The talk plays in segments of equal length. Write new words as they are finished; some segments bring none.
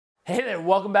Hey there,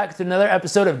 welcome back to another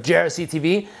episode of JRC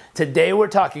TV. Today we're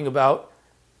talking about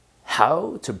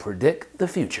how to predict the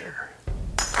future.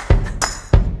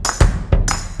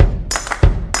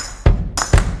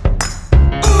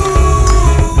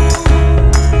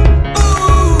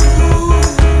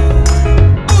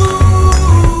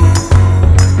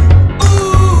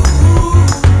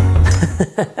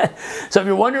 So if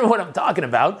you're wondering what I'm talking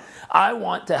about, I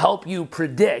want to help you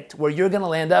predict where you're going to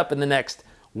land up in the next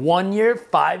 1 year,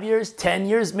 5 years, 10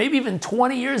 years, maybe even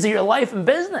 20 years of your life and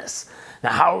business. Now,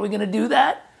 how are we going to do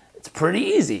that? It's pretty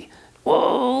easy.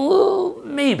 Well,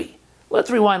 maybe. Let's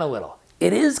rewind a little.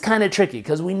 It is kind of tricky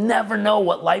because we never know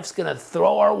what life's going to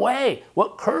throw our way,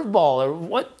 what curveball or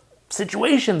what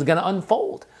situation's going to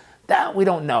unfold. That we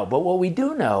don't know. But what we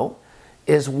do know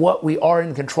is what we are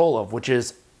in control of, which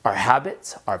is our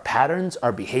habits, our patterns,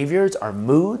 our behaviors, our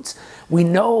moods. We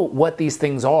know what these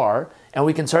things are, and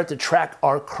we can start to track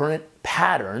our current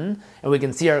pattern, and we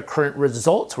can see our current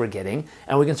results we're getting,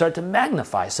 and we can start to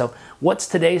magnify. So what's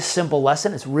today's simple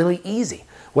lesson? It's really easy.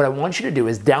 What I want you to do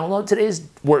is download today's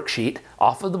worksheet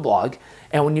off of the blog,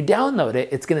 and when you download it,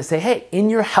 it's gonna say, hey,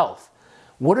 in your health,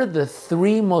 what are the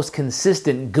 3 most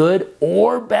consistent good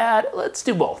or bad, let's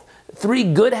do both,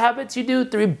 3 good habits you do,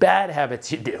 3 bad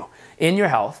habits you do in your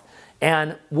health,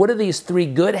 and what are these 3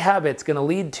 good habits gonna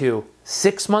lead to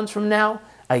 6 months from now,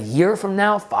 a year from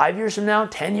now, 5 years from now,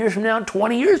 10 years from now,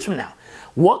 20 years from now?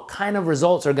 What kind of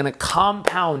results are gonna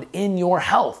compound in your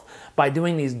health by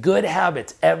doing these good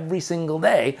habits every single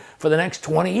day for the next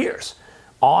 20 years?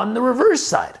 On the reverse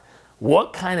side,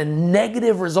 what kind of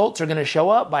negative results are gonna show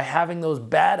up by having those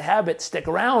bad habits stick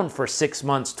around for 6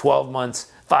 months, 12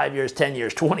 months, 5 years, 10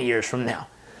 years, 20 years from now?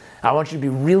 I want you to be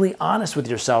really honest with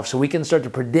yourself so we can start to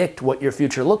predict what your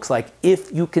future looks like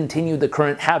if you continue the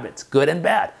current habits, good and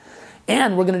bad.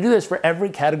 And we're gonna do this for every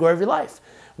category of your life.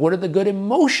 What are the good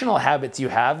emotional habits you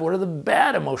have? What are the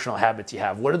bad emotional habits you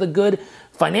have? What are the good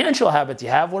financial habits you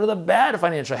have? What are the bad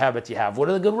financial habits you have? What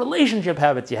are the good relationship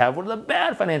habits you have? What are the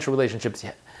bad financial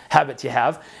habits you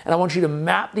have? And I want you to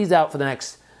map these out for the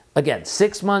next, again,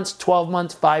 6 months, 12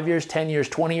 months, 5 years, 10 years,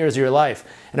 20 years of your life.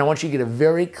 And I want you to get a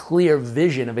very clear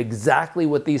vision of exactly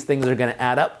what these things are gonna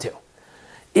add up to.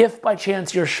 If by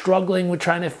chance you're struggling with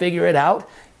trying to figure it out,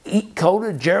 go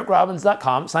to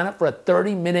JarekRobbins.com, sign up for a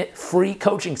 30-minute free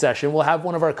coaching session. We'll have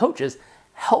one of our coaches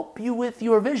help you with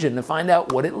your vision to find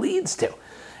out what it leads to.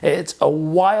 It's a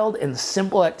wild and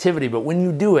simple activity, but when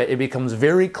you do it, it becomes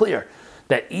very clear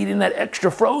that eating that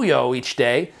extra froyo each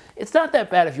day, it's not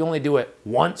that bad if you only do it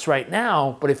once right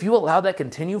now, but if you allow that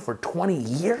continue for 20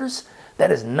 years,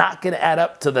 that is not gonna add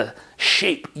up to the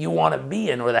shape you wanna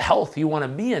be in or the health you wanna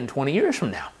be in 20 years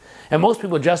from now. And most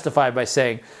people justify it by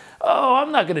saying, oh,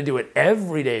 I'm not gonna do it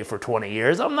every day for 20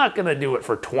 years. I'm not gonna do it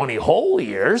for 20 whole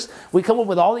years. We come up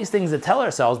with all these things to tell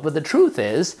ourselves, but the truth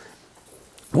is,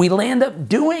 we land up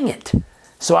doing it.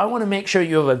 So I wanna make sure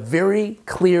you have a very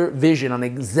clear vision on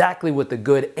exactly what the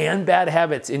good and bad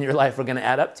habits in your life are gonna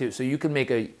add up to, so you can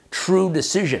make a true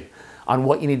decision on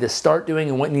what you need to start doing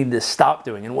and what you need to stop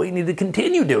doing and what you need to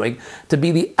continue doing to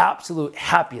be the absolute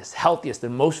happiest, healthiest,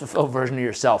 and most fulfilled version of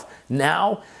yourself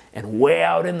now and way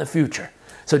out in the future.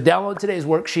 So download today's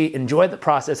worksheet, enjoy the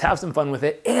process, have some fun with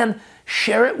it, and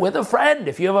share it with a friend.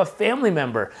 If you have a family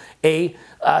member, a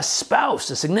spouse,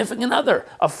 a significant other,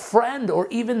 a friend, or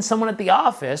even someone at the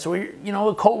office, or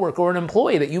a coworker or an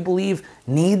employee that you believe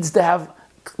needs to have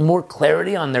more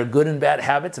clarity on their good and bad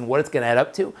habits and what it's going to add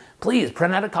up to, please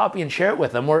print out a copy and share it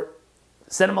with them, or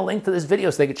send them a link to this video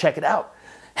so they can check it out.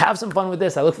 Have some fun with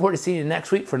this. I look forward to seeing you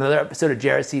next week for another episode of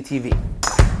JRC TV.